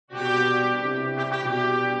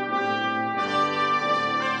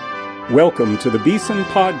Welcome to the Beeson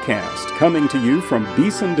Podcast, coming to you from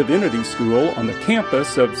Beeson Divinity School on the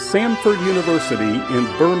campus of Samford University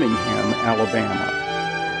in Birmingham, Alabama.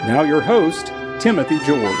 Now your host, Timothy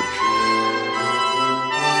George.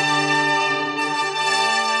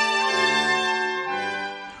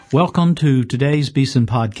 Welcome to today's Beeson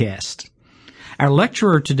Podcast. Our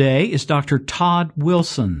lecturer today is Dr. Todd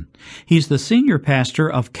Wilson. He's the senior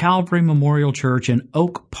pastor of Calvary Memorial Church in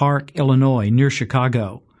Oak Park, Illinois, near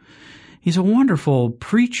Chicago. He's a wonderful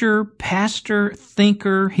preacher, pastor,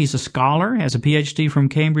 thinker. He's a scholar, has a PhD from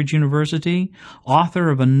Cambridge University,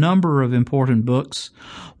 author of a number of important books.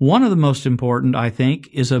 One of the most important, I think,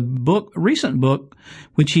 is a recent book,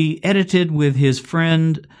 which he edited with his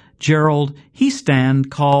friend Gerald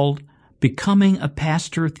Heestand, called Becoming a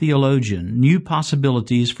Pastor Theologian, New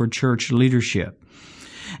Possibilities for Church Leadership.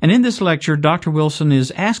 And in this lecture, Dr. Wilson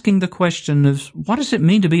is asking the question of what does it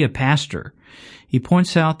mean to be a pastor? He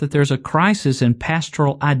points out that there's a crisis in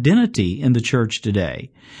pastoral identity in the church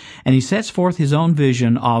today, and he sets forth his own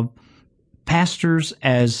vision of pastors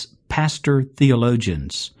as pastor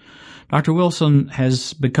theologians. Dr. Wilson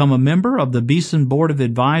has become a member of the Beeson Board of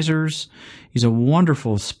Advisors. He's a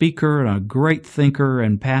wonderful speaker and a great thinker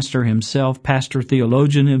and pastor himself, pastor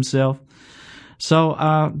theologian himself.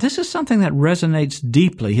 So this is something that resonates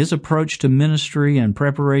deeply, his approach to ministry and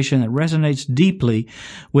preparation that resonates deeply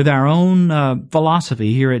with our own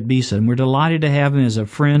philosophy here at Beeson. We're delighted to have him as a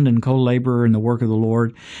friend and co-laborer in the work of the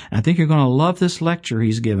Lord. And I think you're going to love this lecture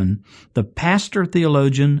he's given, The Pastor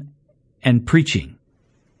Theologian and Preaching.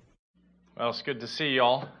 Well, it's good to see you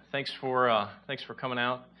all. Thanks for coming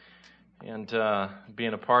out and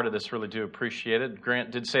being a part of this. Really do appreciate it.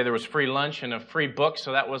 Grant did say there was free lunch and a free book,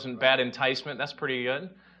 so that wasn't bad enticement. That's pretty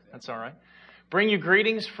good. That's all right. Bring you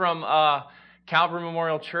greetings from Calvary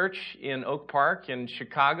Memorial Church in Oak Park in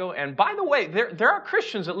Chicago. And by the way, there are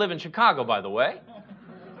Christians that live in Chicago, by the way.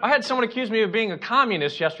 I had someone accuse me of being a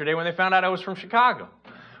communist yesterday when they found out I was from Chicago.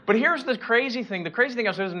 But here's the crazy thing. The crazy thing, I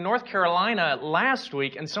was in North Carolina last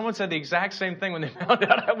week, and someone said the exact same thing when they found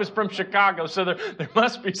out I was from Chicago. So there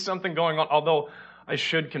must be something going on, although I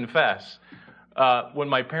should confess. When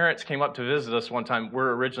my parents came up to visit us one time,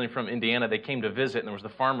 we're originally from Indiana. They came to visit, and there was the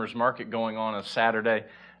farmer's market going on Saturday.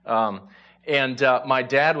 And my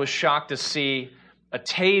dad was shocked to see a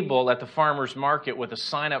table at the farmer's market with a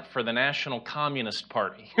sign-up for the National Communist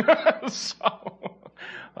Party.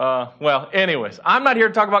 Well, anyways, I'm not here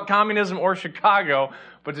to talk about communism or Chicago,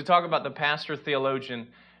 but to talk about the pastor, theologian,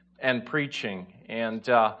 and preaching. And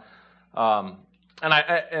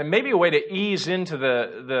maybe a way to ease into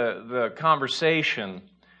the conversation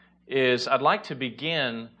is I'd like to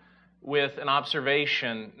begin with an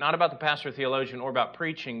observation, not about the pastor, theologian, or about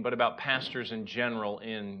preaching, but about pastors in general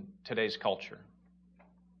in today's culture.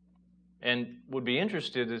 And would be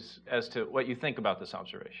interested as to what you think about this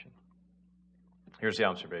observation. Here's the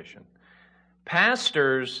observation.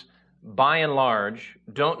 Pastors, by and large,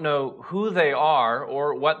 don't know who they are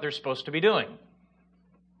or what they're supposed to be doing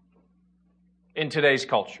in today's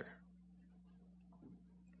culture.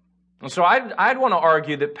 And so I'd want to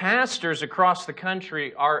argue that pastors across the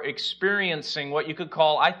country are experiencing what you could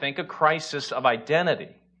call, I think, a crisis of identity.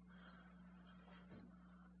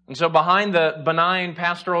 And so behind the benign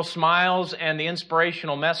pastoral smiles and the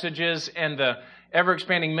inspirational messages and the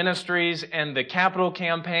ever-expanding ministries and the capital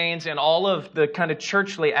campaigns and all of the kind of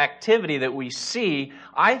churchly activity that we see,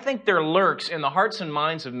 I think there lurks in the hearts and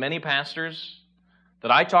minds of many pastors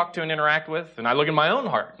that I talk to and interact with, and I look in my own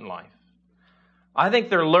heart and life. I think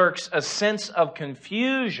there lurks a sense of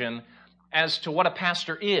confusion as to what a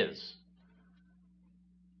pastor is,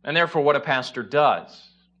 and therefore what a pastor does.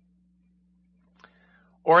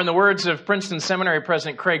 Or in the words of Princeton Seminary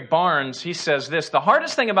President Craig Barnes, he says this: the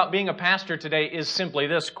hardest thing about being a pastor today is simply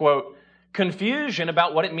this, quote, confusion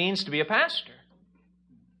about what it means to be a pastor.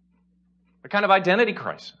 A kind of identity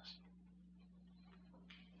crisis.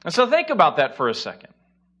 And so think about that for a second.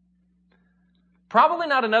 Probably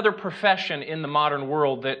not another profession in the modern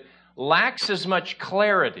world that lacks as much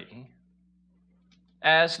clarity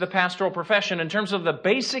as the pastoral profession in terms of the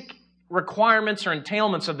basic requirements or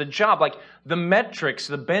entailments of the job, like the metrics,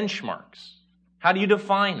 the benchmarks. How do you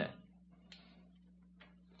define it?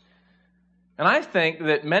 And I think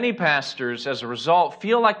that many pastors, as a result,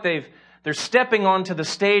 feel like they're stepping onto the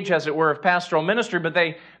stage, as it were, of pastoral ministry, but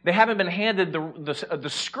they haven't been handed the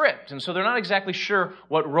script, and so they're not exactly sure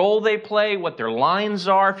what role they play, what their lines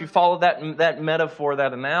are. If you follow that metaphor,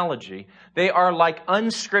 that analogy, they are like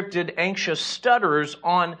unscripted, anxious stutterers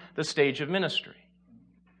on the stage of ministry.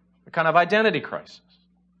 A kind of identity crisis.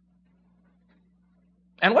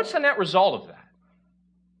 And what's the net result of that?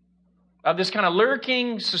 of this kind of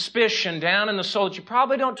lurking suspicion down in the soul that you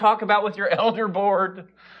probably don't talk about with your elder board,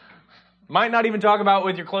 might not even talk about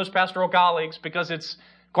with your close pastoral colleagues, because it's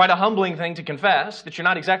quite a humbling thing to confess that you're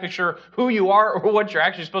not exactly sure who you are or what you're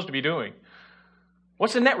actually supposed to be doing.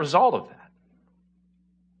 What's the net result of that?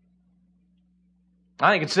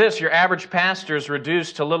 I think it's this. Your average pastor is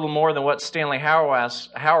reduced to little more than what Stanley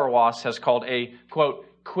Hauerwas has called a, quote,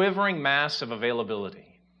 quivering mass of availability.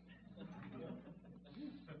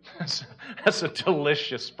 That's a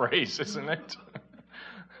delicious phrase, isn't it?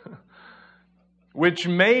 Which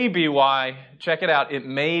may be why, check it out, it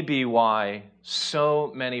may be why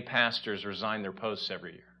so many pastors resign their posts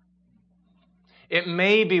every year. It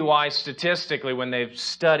may be why, statistically, when they've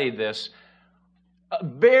studied this, a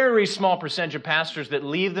very small percentage of pastors that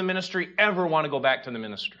leave the ministry ever want to go back to the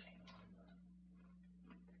ministry.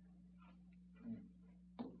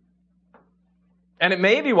 And it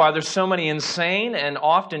may be why there's so many insane and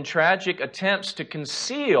often tragic attempts to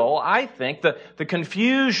conceal, I think, the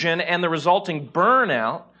confusion and the resulting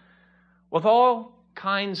burnout with all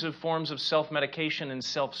kinds of forms of self-medication and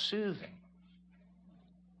self-soothing.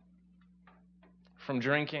 From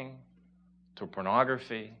drinking to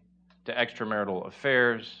pornography to extramarital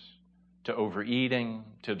affairs to overeating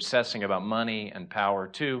to obsessing about money and power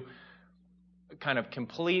to a kind of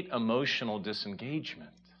complete emotional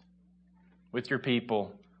disengagement with your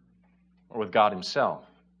people or with God Himself.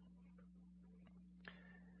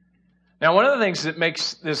 Now, one of the things that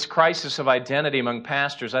makes this crisis of identity among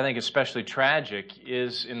pastors, I think, especially tragic,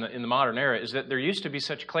 is in the modern era, is that there used to be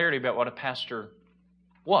such clarity about what a pastor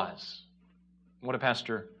was, what a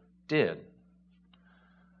pastor did.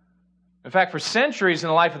 In fact, for centuries in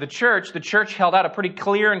the life of the church held out a pretty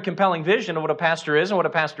clear and compelling vision of what a pastor is and what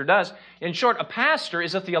a pastor does. In short, a pastor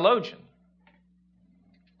is a theologian.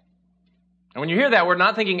 And when you hear that, we're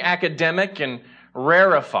not thinking academic and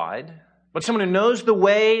rarefied, but someone who knows the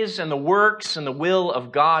ways and the works and the will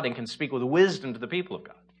of God and can speak with wisdom to the people of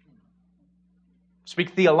God.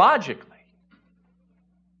 Speak theologically.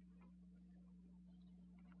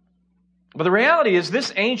 But the reality is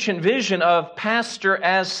this ancient vision of pastor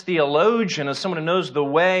as theologian, as someone who knows the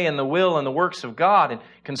way and the will and the works of God and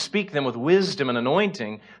can speak them with wisdom and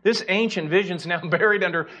anointing, this ancient vision is now buried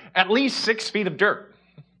under at least 6 feet of dirt.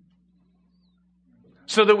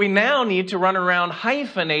 So that we now need to run around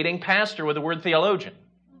hyphenating pastor with the word theologian.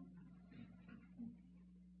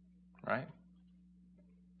 Right?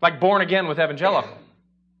 Like born again with evangelical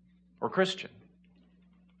or Christian.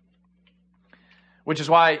 Which is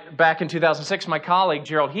why back in 2006, my colleague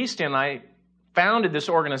Gerald Heaston and I founded this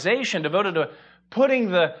organization devoted to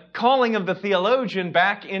putting the calling of the theologian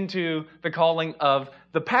back into the calling of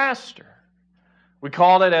the pastor. We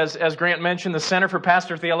called it, as Grant mentioned, the Center for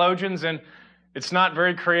Pastor Theologians, and it's not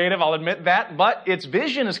very creative, I'll admit that, but its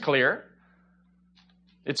vision is clear.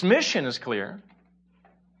 Its mission is clear.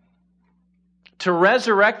 To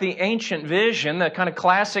resurrect the ancient vision, the kind of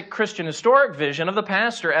classic Christian historic vision of the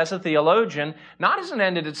pastor as a theologian, not as an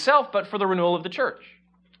end in itself, but for the renewal of the church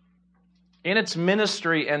in its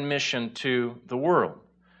ministry and mission to the world.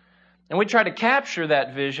 And we try to capture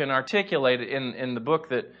that vision, articulate it in the book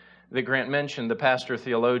that Grant mentioned, The Pastor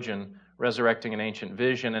Theologian, Resurrecting an Ancient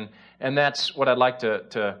Vision. And that's what I'd like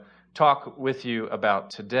to talk with you about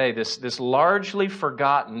today, this largely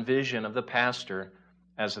forgotten vision of the pastor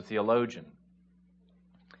as a theologian.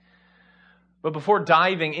 But before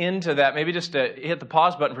diving into that, maybe just to hit the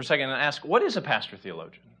pause button for a second and ask, what is a pastor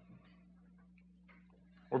theologian?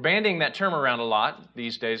 We're bandying that term around a lot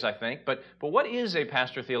these days, I think, but what is a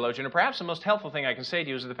pastor theologian? And perhaps the most helpful thing I can say to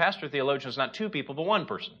you is that the pastor theologian is not 2 people, but 1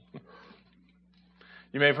 person.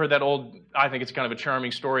 You may have heard that old, I think it's kind of a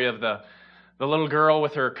charming story of the little girl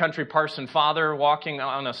with her country parson father walking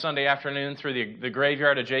on a Sunday afternoon through the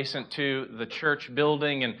graveyard adjacent to the church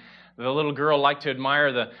building, and the little girl liked to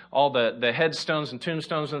admire all the headstones and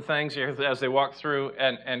tombstones and things as they walked through,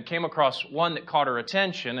 and came across one that caught her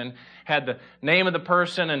attention and had the name of the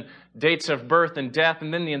person and dates of birth and death,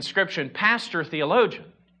 and then the inscription, Pastor Theologian.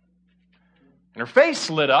 And her face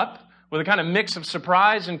lit up with a kind of mix of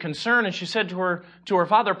surprise and concern, and she said to her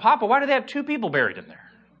father, Papa, why do they have 2 people buried in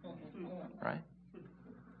there? Right?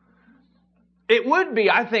 It would be,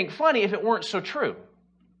 I think, funny if it weren't so true.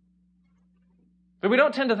 But we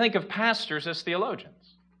don't tend to think of pastors as theologians.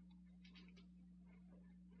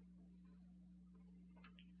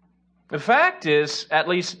 The fact is, at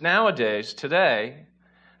least nowadays, today,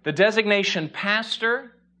 the designation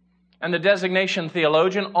pastor and the designation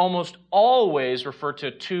theologian almost always refer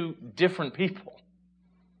to 2 different people,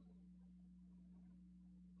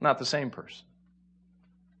 not the same person.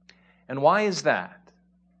 And why is that?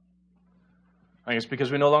 I think it's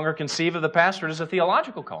because we no longer conceive of the pastorate as a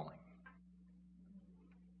theological calling.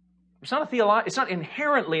 It's not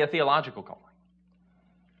inherently a theological calling.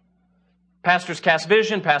 Pastors cast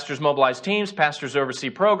vision, pastors mobilize teams, pastors oversee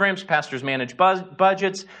programs, pastors manage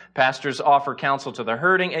budgets, pastors offer counsel to the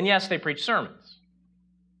hurting, and yes, they preach sermons.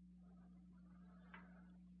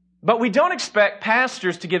 But we don't expect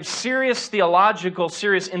pastors to give serious theological,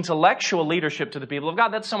 serious intellectual leadership to the people of God.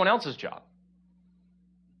 That's someone else's job.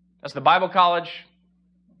 That's the Bible college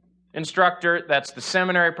instructor, that's the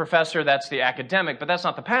seminary professor, that's the academic, but that's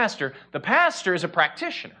not the pastor. The pastor is a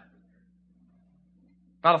practitioner,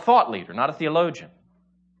 not a thought leader, not a theologian.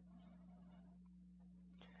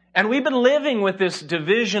 And we've been living with this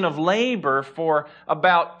division of labor for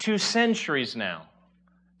about 2 centuries now,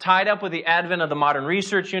 tied up with the advent of the modern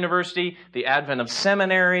research university, the advent of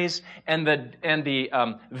seminaries, and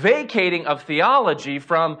the vacating of theology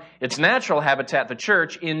from its natural habitat, the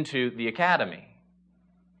church, into the academy.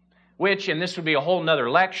 Which, and this would be a whole nother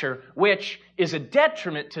lecture, which is a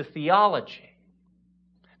detriment to theology.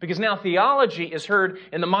 Because now theology is heard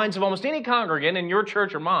in the minds of almost any congregant in your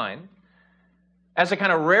church or mine as a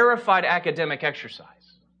kind of rarefied academic exercise.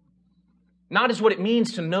 Not as what it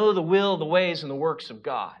means to know the will, the ways, and the works of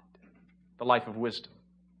God, the life of wisdom.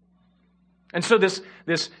 And so this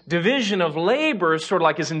division of labor sort of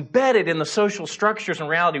like is embedded in the social structures and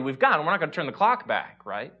reality we've got. And we're not going to turn the clock back,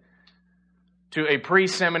 right, to a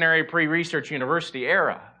pre-seminary, pre-research university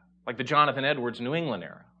era, like the Jonathan Edwards New England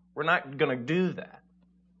era. We're not going to do that.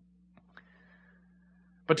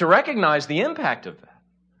 But to recognize the impact of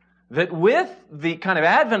that with the kind of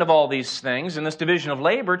advent of all these things and this division of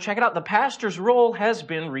labor, check it out, the pastor's role has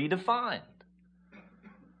been redefined.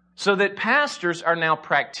 So that pastors are now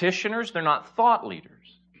practitioners, they're not thought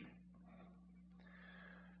leaders.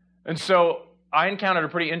 And so I encountered a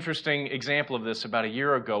pretty interesting example of this about a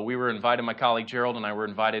year ago. We were invited, my colleague Gerald and I were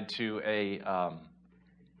invited to a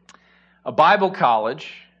Bible college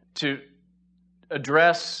to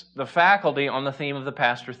address the faculty on the theme of the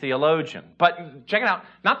pastor theologian. But check it out,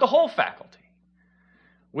 not the whole faculty.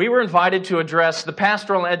 We were invited to address the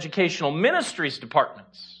pastoral and educational ministries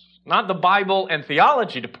departments, not the Bible and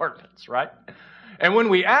theology departments, right? And when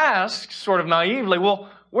we asked, sort of naively, well,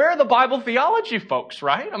 where are the Bible theology folks,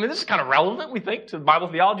 right? I mean, this is kind of relevant, we think, to the Bible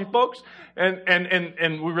theology folks.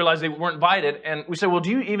 And we realized they weren't invited. And we said, well, do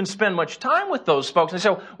you even spend much time with those folks? And they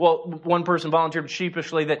said, well, one person volunteered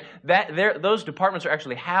sheepishly that those departments are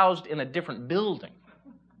actually housed in a different building.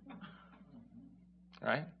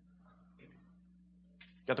 Right? You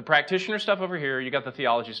got the practitioner stuff over here. You got the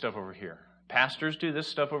theology stuff over here. Pastors do this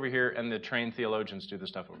stuff over here, and the trained theologians do this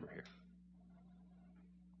stuff over here.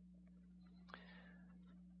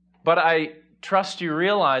 But I trust you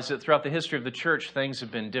realize that throughout the history of the church, things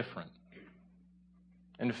have been different.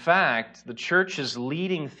 In fact, the church's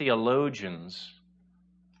leading theologians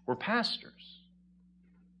were pastors.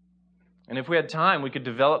 And if we had time, we could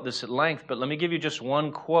develop this at length, but let me give you just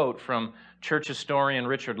one quote from church historian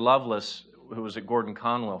Richard Lovelace, who was at Gordon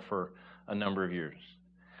Conwell for a number of years.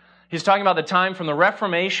 He's talking about the time from the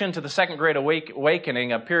Reformation to the Second Great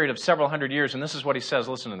Awakening, a period of several hundred years, and this is what he says.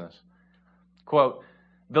 Listen to this. Quote,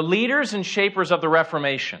 "The leaders and shapers of the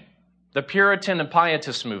Reformation, the Puritan and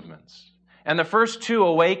Pietist movements, and the first 2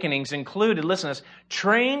 awakenings included, listen to this,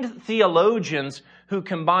 trained theologians who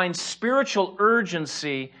combined spiritual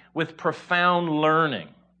urgency with profound learning.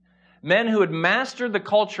 Men who had mastered the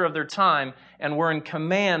culture of their time and were in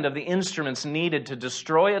command of the instruments needed to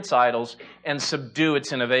destroy its idols and subdue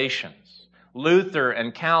its innovations. Luther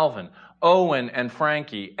and Calvin, Owen and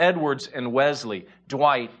Frankie, Edwards and Wesley,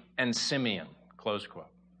 Dwight and Simeon." Close quote.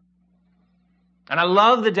 And I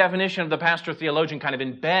love the definition of the pastor theologian kind of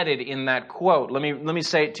embedded in that quote. Let me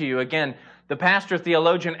say it to you again. The pastor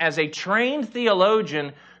theologian as a trained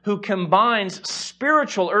theologian who combines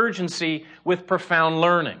spiritual urgency with profound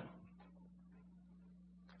learning.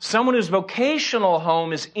 Someone whose vocational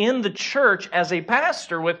home is in the church as a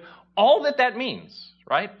pastor with all that means,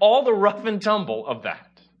 right? All the rough and tumble of that.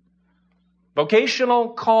 Vocational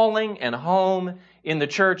calling and home in the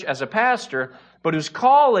church as a pastor, but whose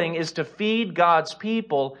calling is to feed God's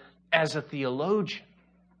people as a theologian.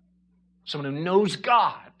 Someone who knows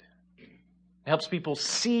God, helps people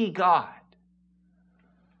see God.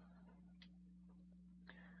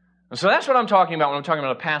 And so that's what I'm talking about when I'm talking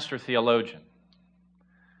about a pastor theologian.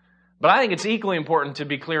 But I think it's equally important to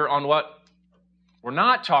be clear on what we're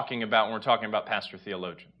not talking about when we're talking about pastor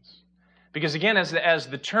theologians. Because again, as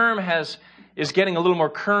the term is getting a little more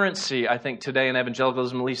currency, I think, today in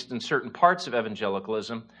evangelicalism, at least in certain parts of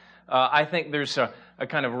evangelicalism, I think there's a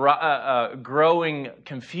kind of growing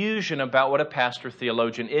confusion about what a pastor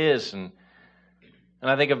theologian is. And And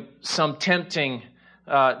I think of some tempting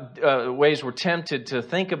ways we're tempted to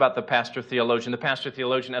think about the pastor theologian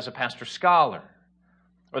as a pastor scholar,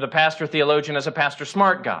 or the pastor theologian as a pastor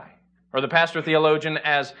smart guy, or the pastor theologian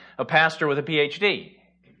as a pastor with a PhD.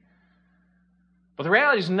 But the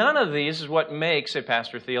reality is none of these is what makes a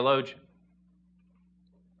pastor theologian.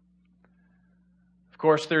 Of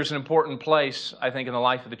course, there's an important place, I think, in the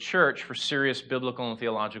life of the church for serious biblical and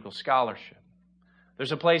theological scholarship.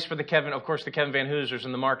 There's a place for the Kevin Van Hoosers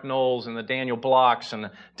and the Mark Knowles and the Daniel Blocks and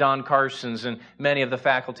the Don Carsons and many of the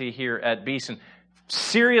faculty here at Beeson.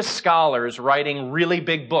 Serious scholars writing really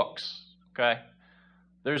big books, okay?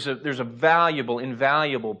 There's a valuable,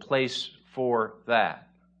 invaluable place for that.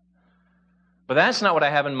 But that's not what I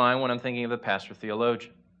have in mind when I'm thinking of the pastor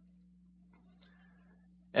theologian.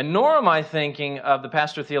 And nor am I thinking of the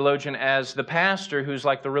pastor theologian as the pastor who's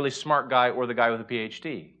like the really smart guy or the guy with a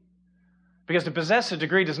PhD. Because to possess a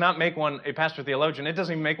degree does not make one a pastor theologian. It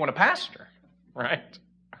doesn't even make one a pastor, right?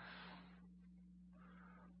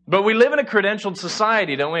 But we live in a credentialed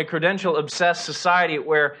society, don't we? A credential-obsessed society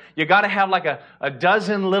where you got to have like a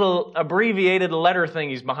dozen little abbreviated letter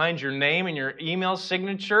thingies behind your name and your email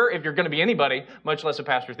signature if you're going to be anybody, much less a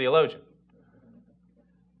pastor theologian.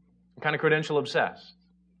 I'm kind of credential-obsessed.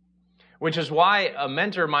 Which is why a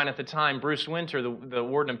mentor of mine at the time, Bruce Winter, the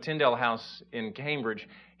warden of Tyndale House in Cambridge,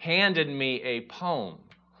 handed me a poem.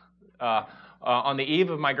 On the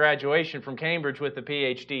eve of my graduation from Cambridge with a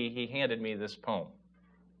PhD, he handed me this poem.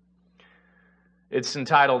 It's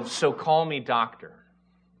entitled, "So Call Me Doctor."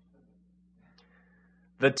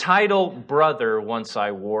 The title brother once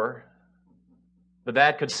I wore, but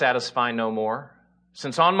that could satisfy no more,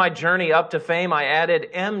 since on my journey up to fame I added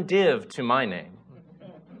MDiv to my name.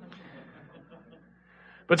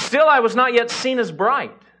 But still I was not yet seen as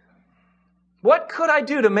bright. What could I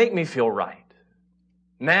do to make me feel right?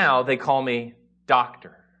 Now they call me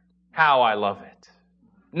doctor. How I love it.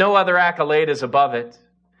 No other accolade is above it.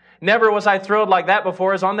 Never was I thrilled like that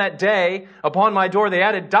before, as on that day upon my door they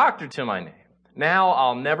added doctor to my name. Now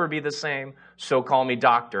I'll never be the same, so call me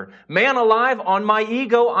doctor. Man alive, on my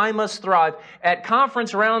ego I must thrive. At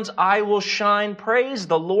conference rounds I will shine. Praise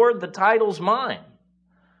the Lord, the title's mine.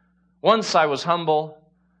 Once I was humble,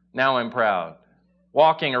 now I'm proud,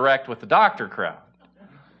 walking erect with the doctor crowd.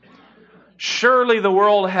 Surely the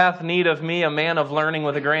world hath need of me, a man of learning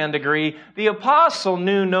with a grand degree. The apostle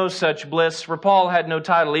knew no such bliss, for Paul had no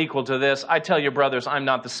title equal to this. I tell you, brothers, I'm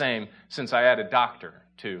not the same, since I added doctor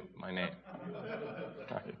to my name.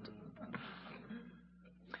 Right.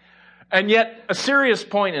 And yet, a serious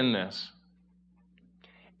point in this.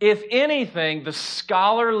 If anything, the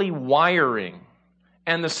scholarly wiring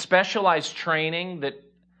and the specialized training that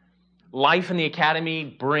life in the academy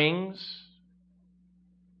brings,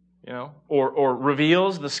 or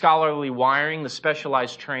reveals, the scholarly wiring, the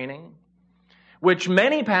specialized training, which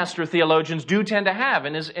many pastor theologians do tend to have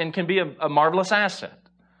and can be a marvelous asset.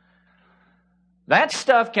 That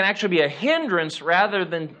stuff can actually be a hindrance rather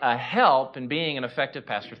than a help in being an effective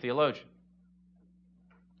pastor theologian.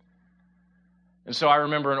 And so I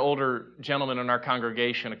remember an older gentleman in our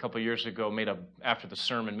congregation a couple of years ago after the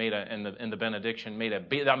sermon, in the benediction,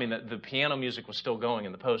 the piano music was still going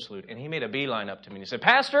in the postlude, and he made a beeline up to me and he said,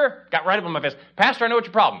 "Pastor," got right up on my face, "Pastor, I know what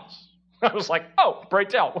your problem is." I was like, "Oh, pray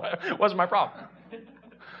tell, what was my problem?"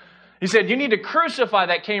 He said, "You need to crucify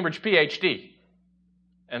that Cambridge PhD."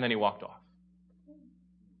 And then he walked off.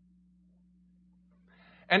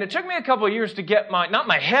 And it took me a couple of years to get not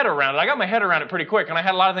my head around it. I got my head around it pretty quick, and I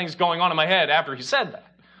had a lot of things going on in my head after he said that.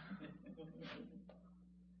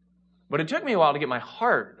 But it took me a while to get my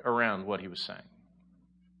heart around what he was saying.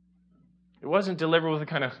 It wasn't delivered with the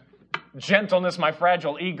kind of gentleness my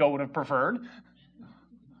fragile ego would have preferred.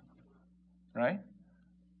 Right?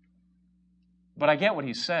 But I get what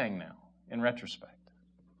he's saying now, in retrospect.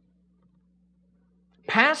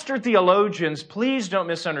 Pastor theologians, please don't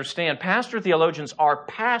misunderstand, pastor theologians are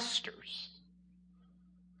pastors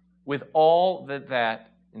with all that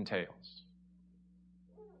entails.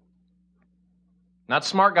 Not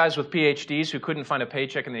smart guys with PhDs who couldn't find a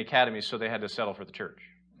paycheck in the academy, so they had to settle for the church.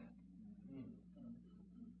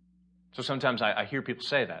 So sometimes I hear people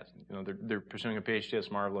say that. They're pursuing a PhD,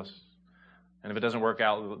 that's marvelous. And if it doesn't work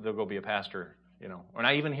out, they'll go be a pastor. And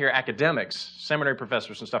I even hear academics, seminary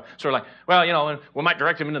professors and stuff, sort of like, well, we might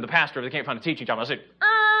direct them into the pastor if they can't find a teaching job. I say,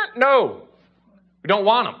 no, we don't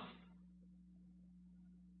want them.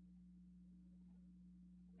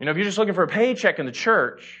 If you're just looking for a paycheck in the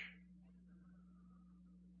church,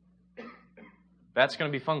 that's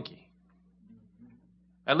going to be funky.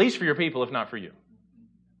 At least for your people, if not for you.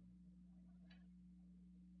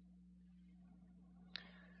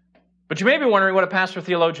 But you may be wondering what a pastor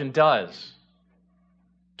theologian does.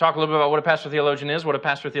 Talk a little bit about what a pastor theologian is, what a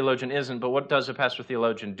pastor theologian isn't, but what does a pastor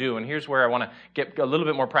theologian do? And here's where I want to get a little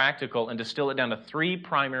bit more practical and distill it down to three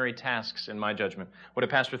primary tasks, in my judgment, what a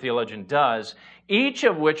pastor theologian does, each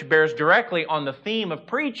of which bears directly on the theme of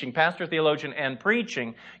preaching, pastor theologian and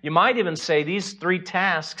preaching. You might even say these three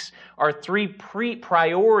tasks are three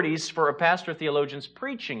priorities for a pastor theologian's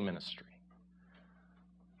preaching ministry.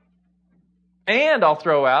 And I'll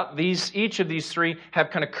throw out, each of these three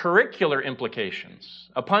have kind of curricular implications.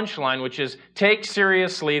 A punchline, which is, take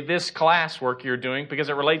seriously this classwork you're doing because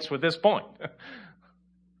it relates with this point.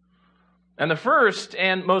 And the first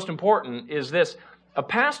and most important is this. A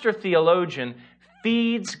pastor theologian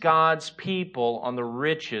feeds God's people on the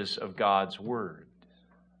riches of God's Word.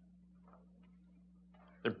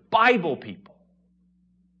 They're Bible people.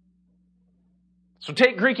 So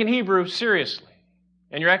take Greek and Hebrew seriously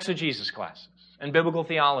in your exegesis classes and biblical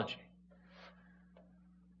theology.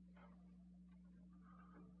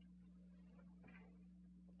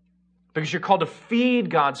 Because you're called to feed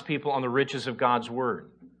God's people on the riches of God's Word.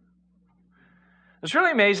 This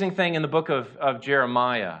really amazing thing in the book of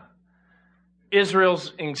Jeremiah.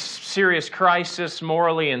 Israel's in serious crisis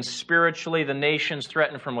morally and spiritually. The nation's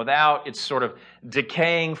threatened from without. It's sort of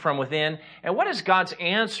decaying from within. And what is God's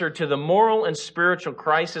answer to the moral and spiritual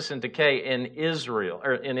crisis and decay in Israel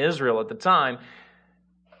at the time?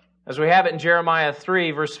 As we have it in Jeremiah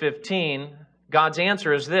 3, verse 15, God's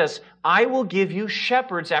answer is this: I will give you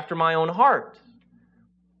shepherds after my own heart.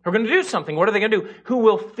 Who are going to do something. What are they going to do? Who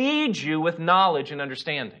will feed you with knowledge and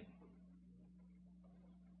understanding.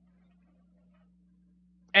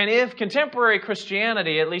 And if contemporary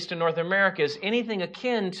Christianity, at least in North America, is anything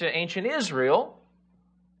akin to ancient Israel,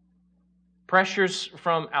 pressures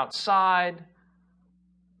from outside,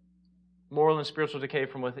 moral and spiritual decay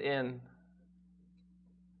from within,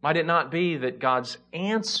 might it not be that God's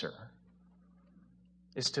answer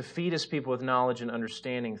is to feed His people with knowledge and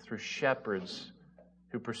understanding through shepherds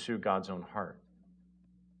who pursue God's own heart?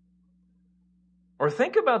 Or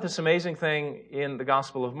think about this amazing thing in the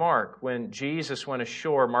Gospel of Mark. When Jesus went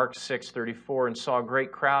ashore, Mark 6:34, and saw a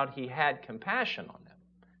great crowd, He had compassion on them.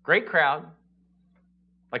 Great crowd,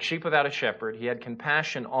 like sheep without a shepherd. He had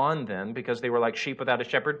compassion on them because they were like sheep without a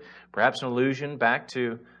shepherd. Perhaps an allusion back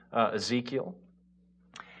to Ezekiel.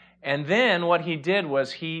 And then what He did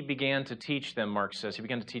was He began to teach them, Mark says. He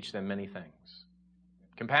began to teach them many things.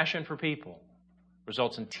 Compassion for people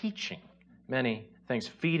results in teaching many things,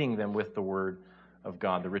 feeding them with the Word of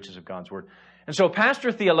God, the riches of God's Word. And so a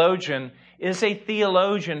pastor theologian is a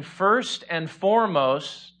theologian first and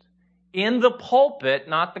foremost in the pulpit,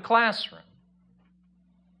 not the classroom.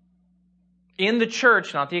 In the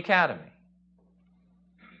church, not the academy.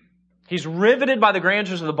 He's riveted by the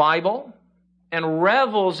grandeurs of the Bible and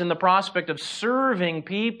revels in the prospect of serving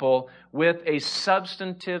people with a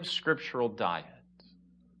substantive scriptural diet.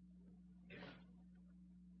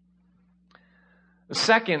 The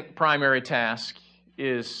second primary task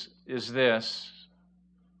is this,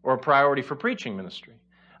 or a priority for preaching ministry.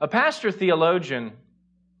 A pastor theologian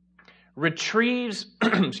retrieves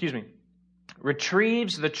the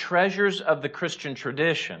treasures of the Christian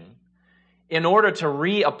tradition in order to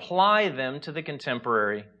reapply them to the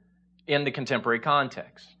contemporary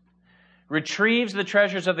context. Retrieves the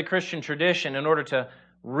treasures of the Christian tradition in order to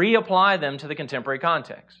reapply them to the contemporary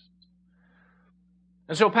context.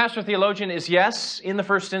 And so a pastor theologian is, yes, in the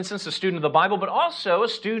first instance, a student of the Bible, but also a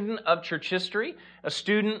student of church history, a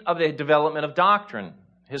student of the development of doctrine,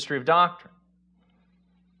 history of doctrine.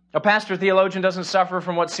 A pastor theologian doesn't suffer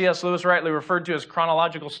from what C.S. Lewis rightly referred to as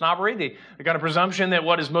chronological snobbery, the kind of presumption that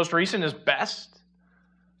what is most recent is best.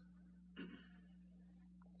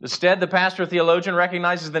 Instead, the pastor theologian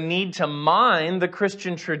recognizes the need to mine the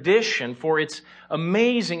Christian tradition for its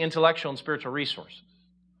amazing intellectual and spiritual resources,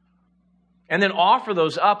 and then offer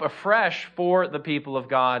those up afresh for the people of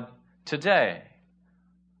God today.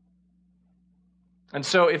 And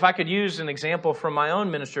so if I could use an example from my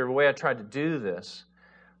own ministry of a way I tried to do this,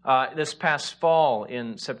 this past fall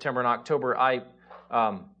in September and October, I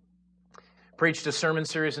preached a sermon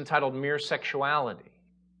series entitled Mere Sexuality,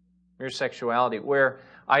 where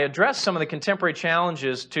I addressed some of the contemporary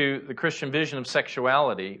challenges to the Christian vision of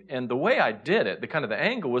sexuality. And the way I did it, the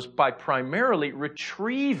angle, was by primarily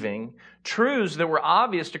retrieving truths that were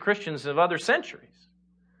obvious to Christians of other centuries,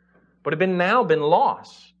 but have now been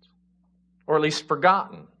lost, or at least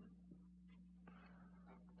forgotten.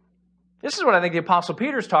 This is what I think the Apostle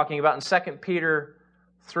Peter is talking about in 2 Peter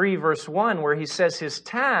 3, verse 1, where he says his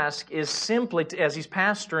task is simply, as he's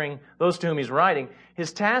pastoring those to whom he's writing,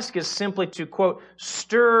 his task is simply to, quote,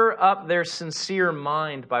 stir up their sincere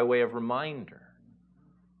mind by way of reminder.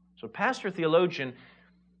 So pastor theologian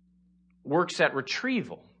works at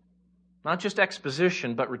retrieval, not just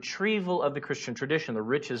exposition, but retrieval of the Christian tradition, the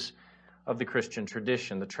riches of the Christian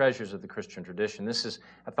tradition, the treasures of the Christian tradition. This is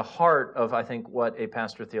at the heart of, I think, what a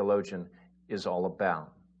pastor theologian is all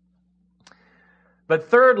about. But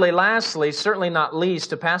thirdly, lastly, certainly not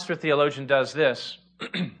least, a pastor theologian does this.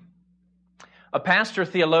 A pastor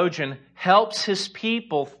theologian helps his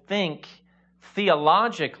people think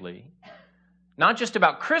theologically, not just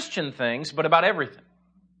about Christian things, but about everything.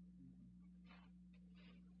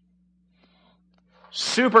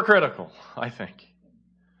 Super critical, I think.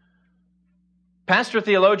 Pastor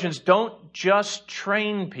theologians don't just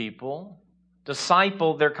train people,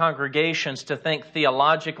 disciple their congregations to think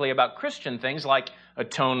theologically about Christian things like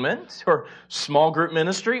atonement or small group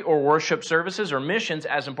ministry or worship services or missions,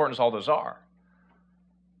 as important as all those are.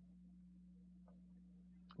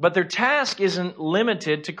 But their task isn't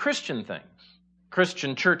limited to Christian things,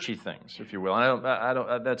 Christian churchy things, if you will. I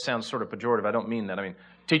don't. That sounds sort of pejorative. I don't mean that. I mean,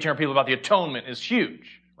 teaching our people about the atonement is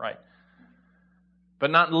huge, right? But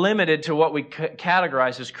not limited to what we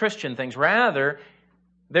categorize as Christian things. Rather,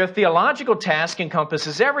 their theological task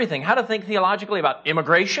encompasses everything. How to think theologically about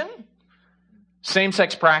immigration,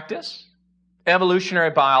 same-sex practice, evolutionary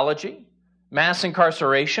biology, mass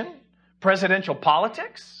incarceration, presidential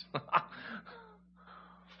politics.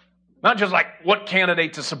 Not just like what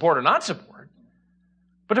candidate to support or not support,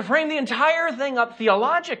 but to frame the entire thing up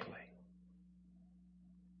theologically.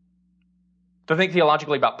 To think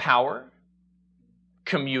theologically about power,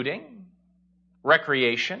 commuting,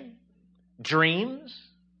 recreation, dreams,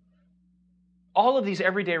 all of these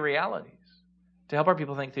everyday realities, to help our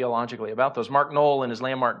people think theologically about those. Mark Knoll, in his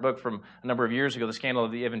landmark book from a number of years ago, The Scandal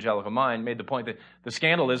of the Evangelical Mind, made the point that the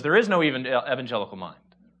scandal is there is no evangelical mind.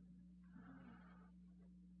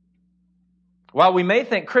 While we may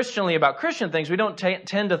think Christianly about Christian things, we don't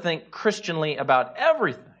tend to think Christianly about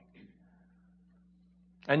everything.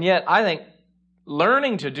 And yet, I think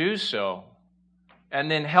learning to do so and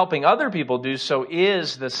then helping other people do so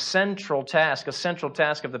is the central task, a central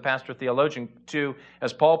task of the pastor theologian to,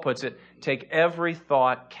 as Paul puts it, take every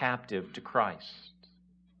thought captive to Christ.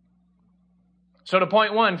 So to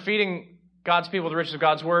point one, feeding God's people with the riches of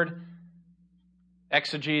God's Word,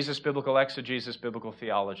 exegesis, biblical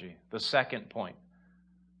theology. The second point,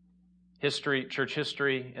 history, church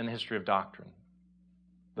history, and the history of doctrine.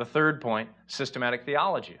 The third point, systematic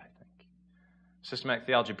theology, I think. Systematic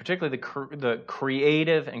theology, particularly the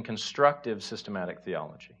creative and constructive systematic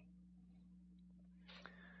theology.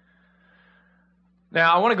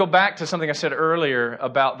 Now, I want to go back to something I said earlier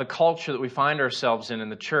about the culture that we find ourselves in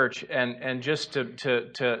the church, and just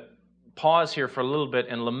to pause here for a little bit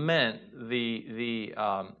and lament the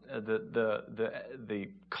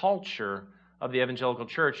culture of the evangelical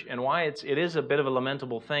church and why it is a bit of a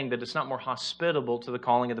lamentable thing that it's not more hospitable to the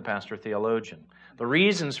calling of the pastor theologian. The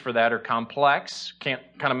reasons for that are complex. Can't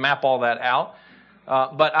kind of map all that out.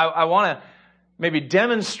 But I want to maybe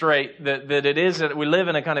demonstrate that it is that we live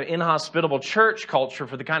in a kind of inhospitable church culture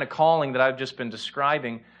for the kind of calling that I've just been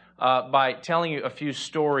describing by telling you a few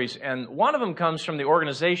stories. And one of them comes from the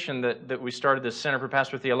organization that we started, this Center for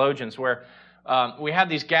Pastor Theologians, where we have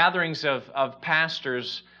these gatherings of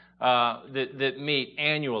pastors that meet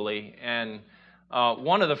annually. And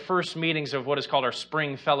one of the first meetings of what is called our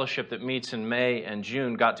Spring Fellowship that meets in May and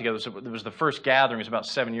June got together. So it was the first gathering. It was about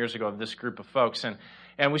 7 years ago of this group of folks.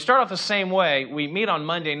 And we start off the same way. We meet on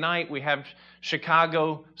Monday night. We have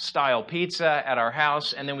Chicago-style pizza at our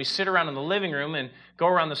house. And then we sit around in the living room and go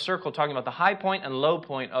around the circle talking about the high point and low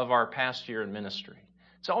point of our past year in ministry.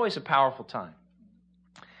 It's always a powerful time.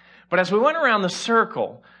 But as we went around the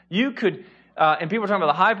circle, you could... and people were talking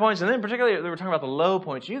about the high points, and then particularly they were talking about the low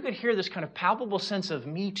points. You could hear this kind of palpable sense of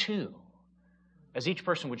me too, as each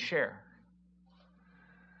person would share.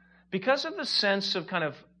 Because of the sense of kind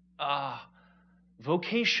of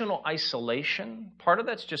vocational isolation, part of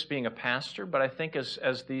that's just being a pastor, but I think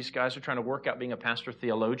as these guys are trying to work out being a pastor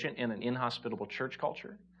theologian in an inhospitable church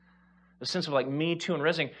culture, the sense of like me too and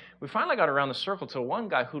resonating, we finally got around the circle to one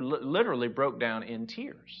guy who literally broke down in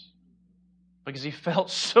tears. Because he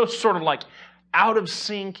felt so sort of like out of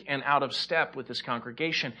sync and out of step with his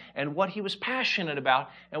congregation and what he was passionate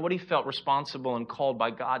about and what he felt responsible and called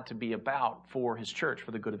by God to be about for his church,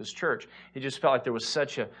 for the good of his church. He just felt like there was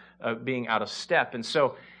such a being out of step. And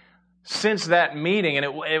so since that meeting, and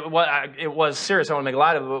it was serious, I want to make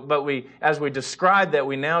light of it, but as we described that,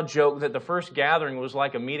 we now joke that the first gathering was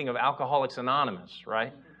like a meeting of Alcoholics Anonymous,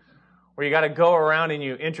 right? Where you got to go around and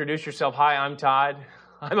you introduce yourself, "Hi, I'm Todd.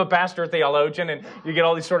 I'm a pastor theologian," and you get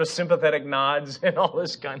all these sort of sympathetic nods and all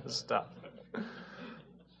this kind of stuff.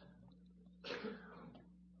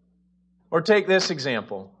 Or take this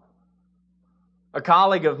example. A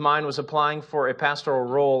colleague of mine was applying for a pastoral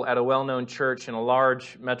role at a well-known church in a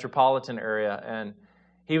large metropolitan area, and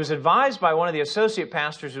he was advised by one of the associate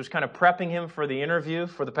pastors who was kind of prepping him for the interview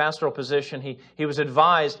for the pastoral position. He was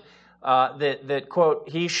advised that, quote,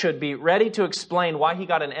 he should be ready to explain why he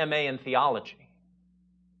got an MA in theology.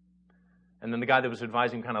 And then the guy that was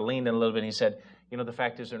advising kind of leaned in a little bit and he said, "The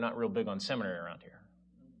fact is they're not real big on seminary around here."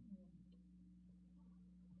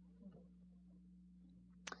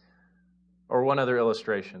 Or one other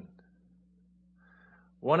illustration.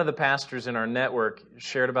 One of the pastors in our network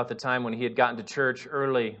shared about the time when he had gotten to church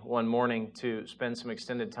early one morning to spend some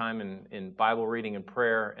extended time in Bible reading and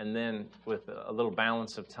prayer, and then with a little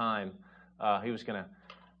balance of time, he was going to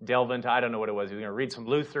delve into, I don't know what it was, he was going to read some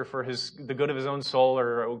Luther for the good of his own soul,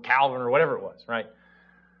 or Calvin, or whatever it was, right?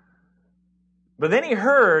 But then he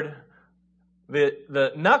heard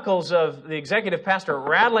the knuckles of the executive pastor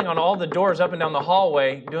rattling on all the doors up and down the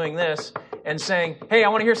hallway, doing this, and saying, "Hey, I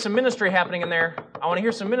want to hear some ministry happening in there. I want to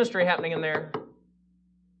hear some ministry happening in there."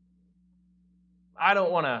 I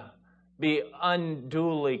don't want to be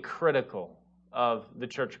unduly critical of the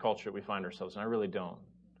church culture that we find ourselves in. I really don't.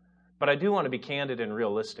 But I do want to be candid and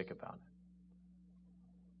realistic about it.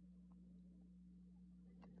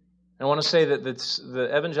 And I want to say that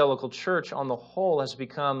the evangelical church on the whole has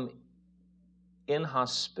become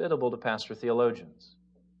inhospitable to pastor theologians.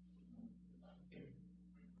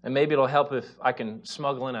 And maybe it'll help if I can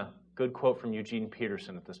smuggle in a good quote from Eugene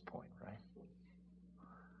Peterson at this point, right?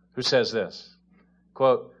 Who says this,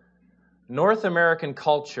 quote, "North American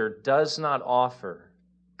culture does not offer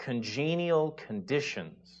congenial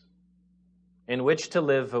conditions in which to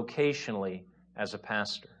live vocationally as a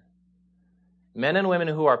pastor. Men and women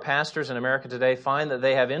who are pastors in America today find that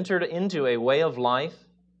they have entered into a way of life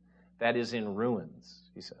that is in ruins,"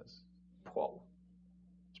 he says. Whoa,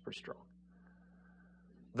 it's pretty strong.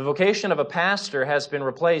 "The vocation of a pastor has been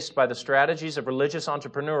replaced by the strategies of religious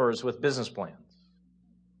entrepreneurs with business plans.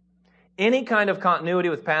 Any kind of continuity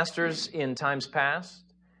with pastors in times past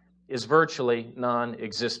is virtually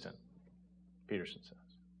non-existent," Peterson says.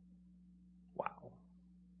 Wow.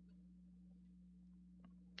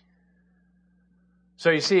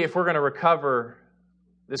 So you see, if we're going to recover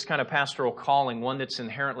this kind of pastoral calling, one that's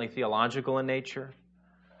inherently theological in nature,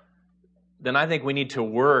 then I think we need to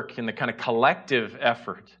work in the kind of collective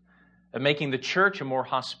effort of making the church a more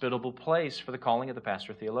hospitable place for the calling of the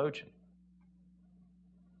pastor theologian.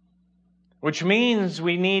 Which means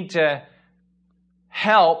we need to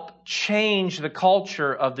help change the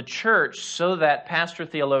culture of the church so that pastor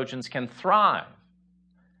theologians can thrive.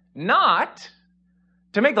 Not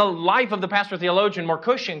to make the life of the pastor theologian more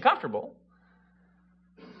cushy and comfortable,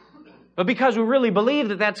 but because we really believe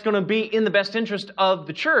that that's going to be in the best interest of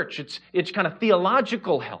the church. It's kind of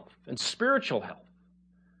theological health and spiritual health.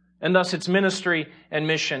 And thus it's ministry and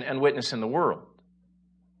mission and witness in the world.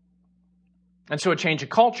 And so a change of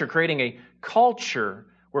culture, creating a culture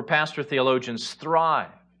where pastor theologians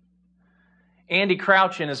thrive. Andy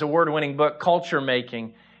Crouch, in his award-winning book, Culture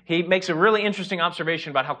Making, he makes a really interesting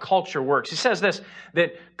observation about how culture works. He says this,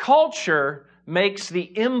 that culture makes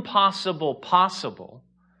the impossible possible,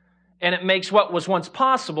 and it makes what was once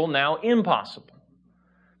possible now impossible.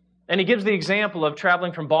 And he gives the example of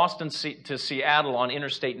traveling from Boston to Seattle on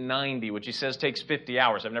Interstate 90, which he says takes 50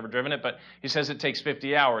 hours. I've never driven it, but he says it takes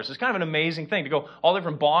 50 hours. It's kind of an amazing thing to go all the way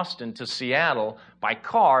from Boston to Seattle by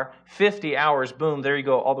car, 50 hours, boom, there you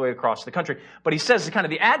go, all the way across the country. But he says kind of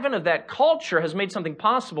the advent of that culture has made something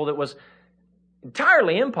possible that was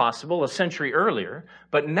entirely impossible a century earlier.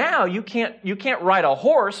 But now you can't ride a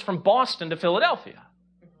horse from Boston to Philadelphia.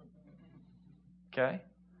 Okay?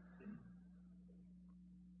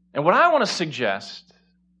 And what I want to suggest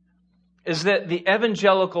is that the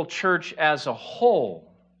evangelical church as a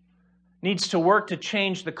whole needs to work to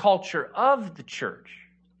change the culture of the church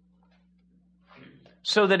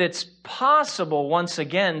so that it's possible once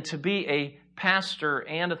again to be a pastor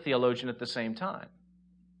and a theologian at the same time.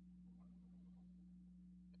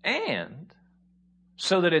 And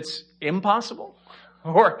so that it's impossible,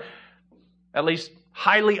 or at least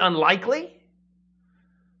highly unlikely,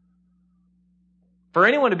 for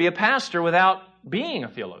anyone to be a pastor without being a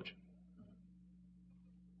theologian.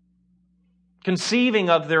 Conceiving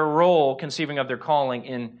of their role, conceiving of their calling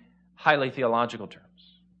in highly theological terms.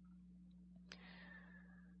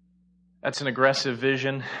 That's an aggressive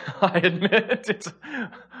vision, I admit. It's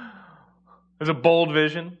a bold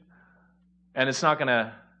vision, and it's not going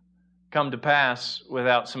to come to pass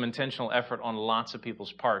without some intentional effort on lots of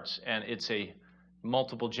people's parts, and it's a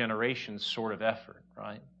multiple generations sort of effort,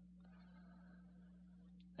 right?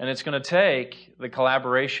 And it's going to take the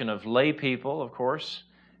collaboration of lay people, of course,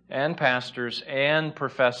 and pastors and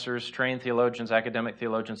professors, trained theologians, academic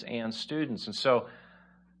theologians, and students. And so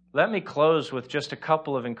let me close with just a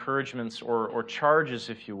couple of encouragements or charges,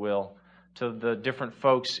 if you will, to the different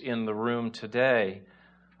folks in the room today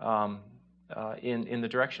in the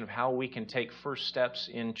direction of how we can take first steps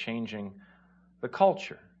in changing the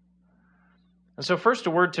culture. And so first,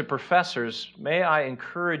 a word to professors. May I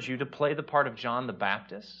encourage you to play the part of John the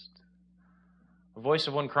Baptist, the voice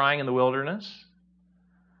of one crying in the wilderness.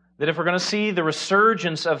 That if we're going to see the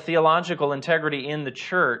resurgence of theological integrity in the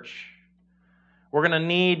church, we're going to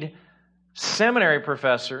need seminary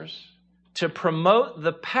professors to promote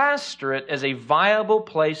the pastorate as a viable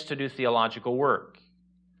place to do theological work.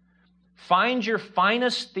 Find your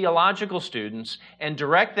finest theological students and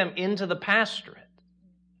direct them into the pastorate.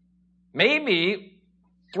 Maybe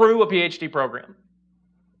through a PhD program.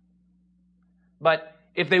 But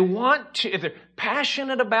if they want to, if they're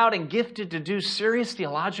passionate about and gifted to do serious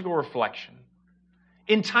theological reflection,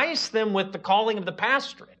 entice them with the calling of the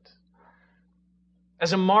pastorate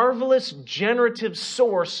as a marvelous generative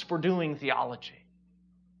source for doing theology.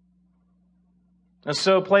 And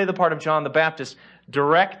so play the part of John the Baptist,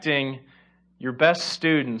 directing your best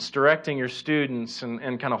students, directing your students, and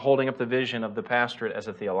kind of holding up the vision of the pastorate as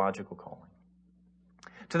a theological calling.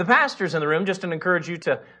 To the pastors in the room, just to encourage you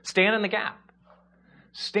to stand in the gap.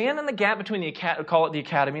 Stand in the gap between call it the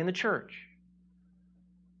academy and the church.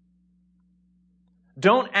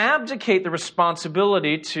 Don't abdicate the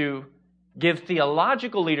responsibility to give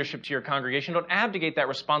theological leadership to your congregation. Don't abdicate that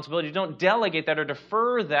responsibility. Don't delegate that or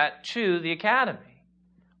defer that to the academy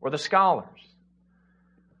or the scholars.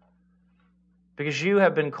 Because you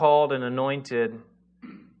have been called and anointed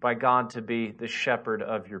by God to be the shepherd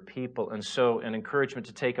of your people. And so an encouragement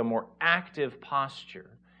to take a more active posture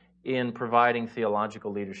in providing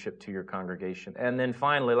theological leadership to your congregation. And then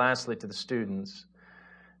finally, lastly, to the students,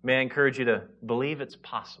 may I encourage you to believe it's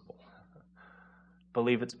possible.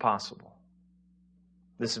 Believe it's possible.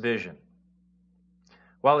 This vision.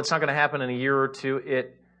 While it's not going to happen in a year or two,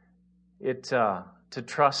 to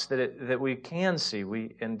trust that we can see,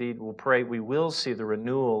 we indeed will pray, we will see the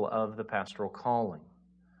renewal of the pastoral calling.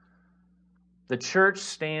 The church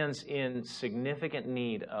stands in significant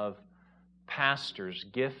need of pastors,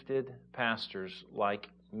 gifted pastors, like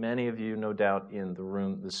many of you, no doubt, in the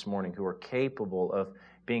room this morning, who are capable of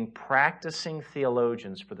being practicing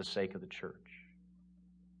theologians for the sake of the church.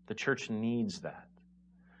 The church needs that.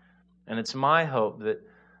 And it's my hope that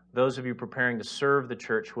those of you preparing to serve the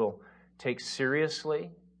church will take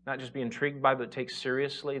seriously, not just be intrigued by, but take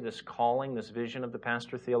seriously this calling, this vision of the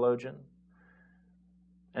pastor-theologian.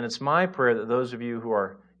 And it's my prayer that those of you who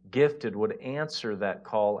are gifted would answer that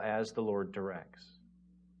call as the Lord directs,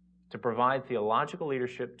 to provide theological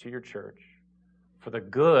leadership to your church for the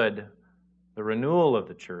good, the renewal of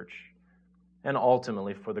the church, and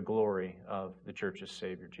ultimately for the glory of the church's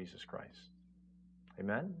Savior, Jesus Christ.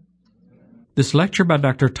 Amen? This lecture by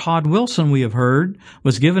Dr. Todd Wilson, we have heard,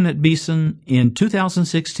 was given at Beeson in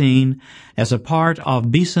 2016 as a part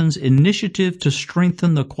of Beeson's initiative to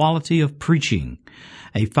strengthen the quality of preaching,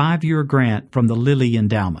 a 5-year grant from the Lilly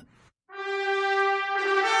Endowment.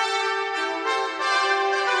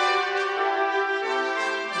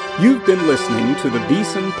 You've been listening to the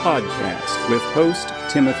Beeson Podcast with host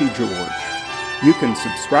Timothy George. You can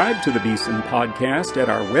subscribe to the Beeson Podcast at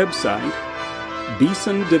our website,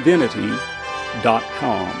 BeesonDivinity.com.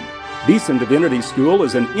 Beeson Divinity School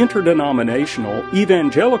is an interdenominational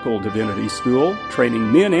evangelical divinity school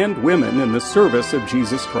training men and women in the service of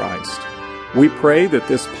Jesus Christ. We pray that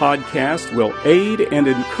this podcast will aid and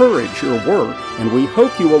encourage your work, and we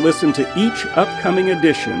hope you will listen to each upcoming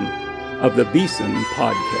edition of the Beeson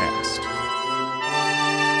Podcast.